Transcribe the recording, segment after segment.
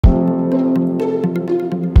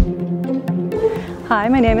Hi,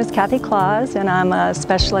 my name is Kathy Claus, and I'm a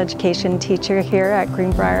special education teacher here at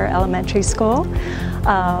Greenbrier Elementary School.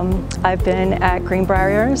 I've been at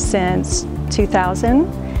Greenbrier since 2000,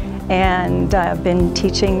 and I've been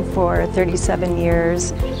teaching for 37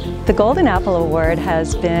 years. The Golden Apple Award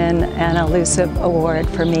has been an elusive award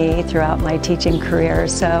for me throughout my teaching career,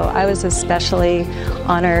 so I was especially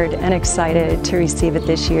honored and excited to receive it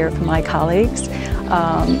this year from my colleagues.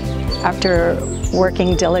 After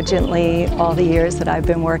working diligently all the years that I've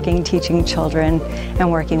been working, teaching children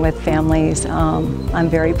and working with families, I'm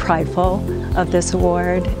very prideful of this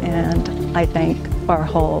award, and I thank our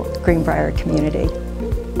whole Greenbrier community.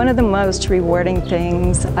 One of the most rewarding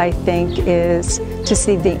things, I think, is to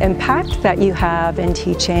see the impact that you have in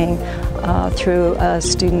teaching through a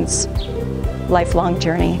student's lifelong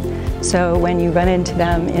journey. So when you run into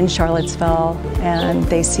them in Charlottesville and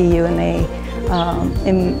they see you and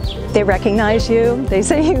they recognize you, they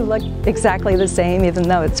say you look exactly the same, even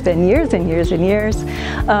though it's been years and years and years.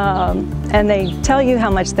 And they tell you how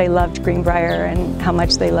much they loved Greenbrier and how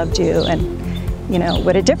much they loved you, and you know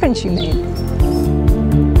what a difference you made.